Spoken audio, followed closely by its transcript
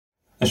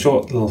A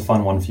short little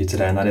fun one for you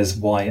today, and that is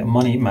why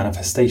money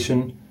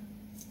manifestation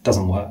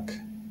doesn't work.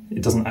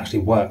 It doesn't actually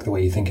work the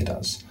way you think it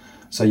does.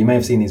 So you may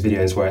have seen these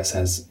videos where it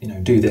says,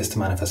 do this to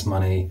manifest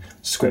money,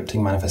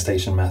 scripting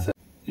manifestation method,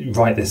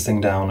 write this thing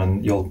down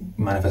and you'll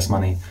manifest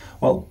money.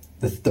 Well,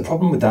 the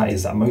problem with that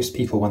is that most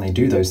people, when they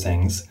do those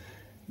things,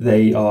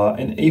 they are,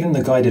 and even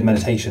the guided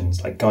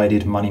meditations, like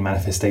guided money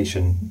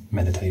manifestation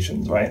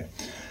meditations, right?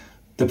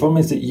 The problem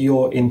is that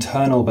your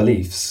internal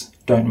beliefs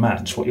don't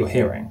match what you're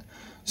hearing.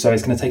 So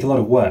it's going to take a lot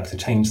of work to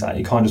change that.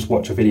 You can't just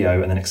watch a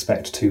video and then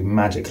expect to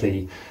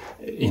magically,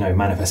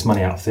 manifest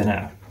money out of thin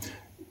air.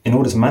 In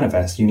order to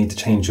manifest, you need to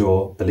change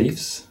your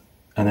beliefs,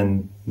 and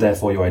then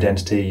therefore your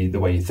identity, the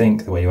way you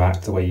think, the way you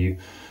act, the way you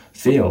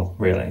feel,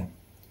 really.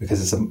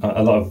 Because it's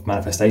a lot of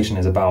manifestation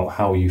is about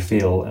how you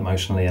feel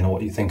emotionally and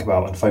what you think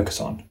about and focus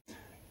on.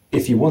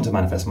 If you want to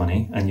manifest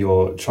money and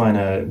you're trying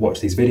to watch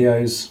these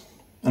videos,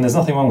 and there's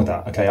nothing wrong with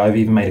that, okay? I've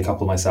even made a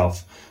couple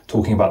myself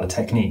talking about the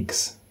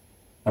techniques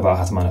about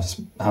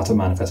how to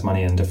manifest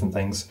money and different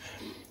things,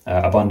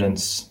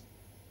 abundance,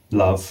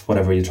 love,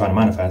 whatever you're trying to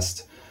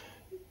manifest.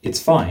 It's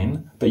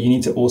fine, but you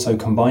need to also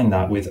combine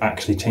that with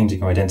actually changing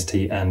your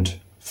identity and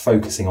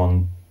focusing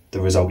on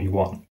the result you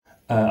want.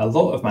 A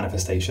lot of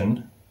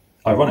manifestation,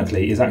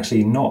 ironically, is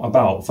actually not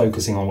about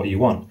focusing on what you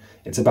want.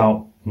 It's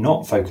about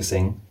not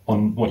focusing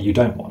on what you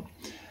don't want.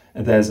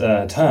 There's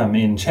a term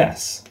in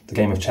chess, the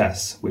game of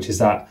chess, which is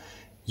that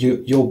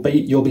you'll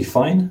be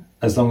fine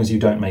as long as you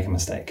don't make a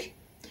mistake.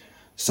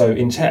 So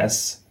in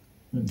chess,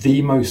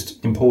 the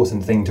most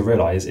important thing to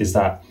realize is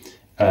that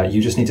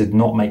you just need to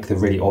not make the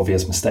really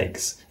obvious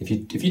mistakes. If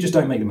you just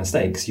don't make the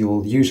mistakes,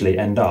 you'll usually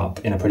end up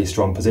in a pretty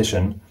strong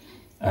position,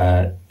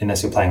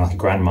 unless you're playing like a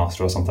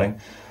grandmaster or something.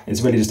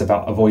 It's really just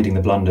about avoiding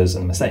the blunders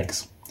and the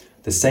mistakes.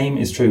 The same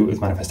is true with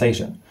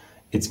manifestation.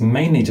 It's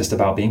mainly just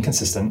about being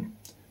consistent,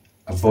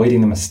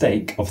 avoiding the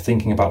mistake of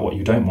thinking about what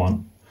you don't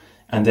want,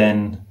 and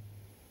then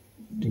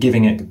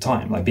giving it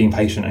time, like being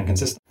patient and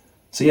consistent.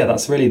 So yeah,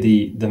 that's really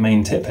the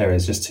main tip here,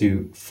 is just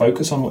to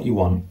focus on what you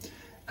want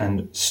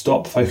and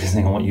stop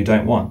focusing on what you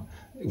don't want.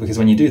 Because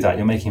when you do that,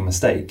 you're making a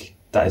mistake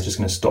that is just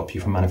going to stop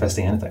you from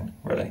manifesting anything,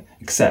 really,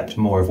 except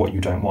more of what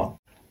you don't want.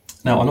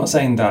 Now, I'm not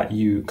saying that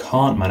you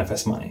can't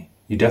manifest money.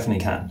 You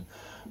definitely can.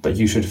 But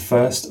you should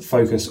first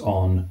focus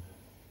on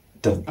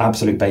the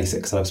absolute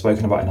basics that I've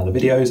spoken about in other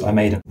videos. I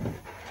made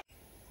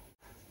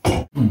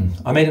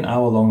an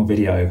hour-long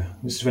video,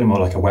 which is really more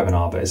like a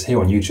webinar, but it's here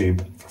on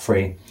YouTube for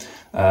free,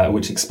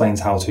 which explains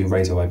how to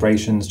raise your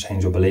vibrations,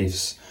 change your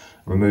beliefs,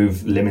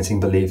 remove limiting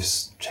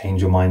beliefs,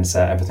 change your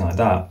mindset, everything like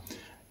that.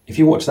 If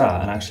you watch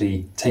that and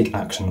actually take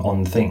action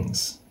on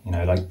things,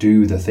 like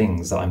do the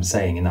things that I'm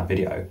saying in that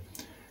video,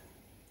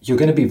 you're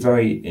going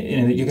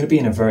to be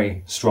in a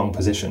very strong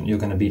position. You're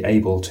going to be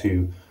able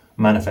to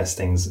manifest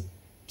things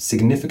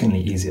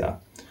significantly easier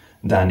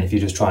than if you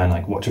just try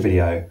and watch a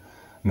video,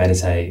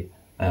 meditate,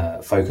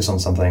 focus on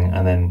something,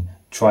 and then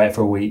try it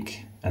for a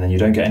week, and then you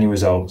don't get any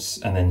results,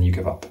 and then you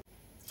give up.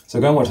 So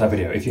go and watch that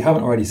video. If you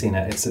haven't already seen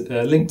it, it's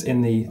linked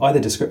in the either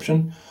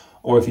description,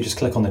 or if you just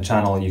click on the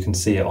channel, you can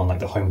see it on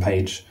the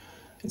homepage.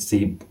 It's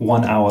the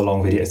 1 hour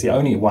long video. It's the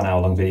only 1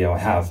 hour long video I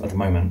have at the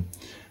moment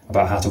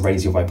about how to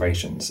raise your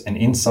vibrations. And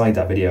inside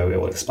that video, it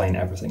will explain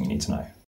everything you need to know.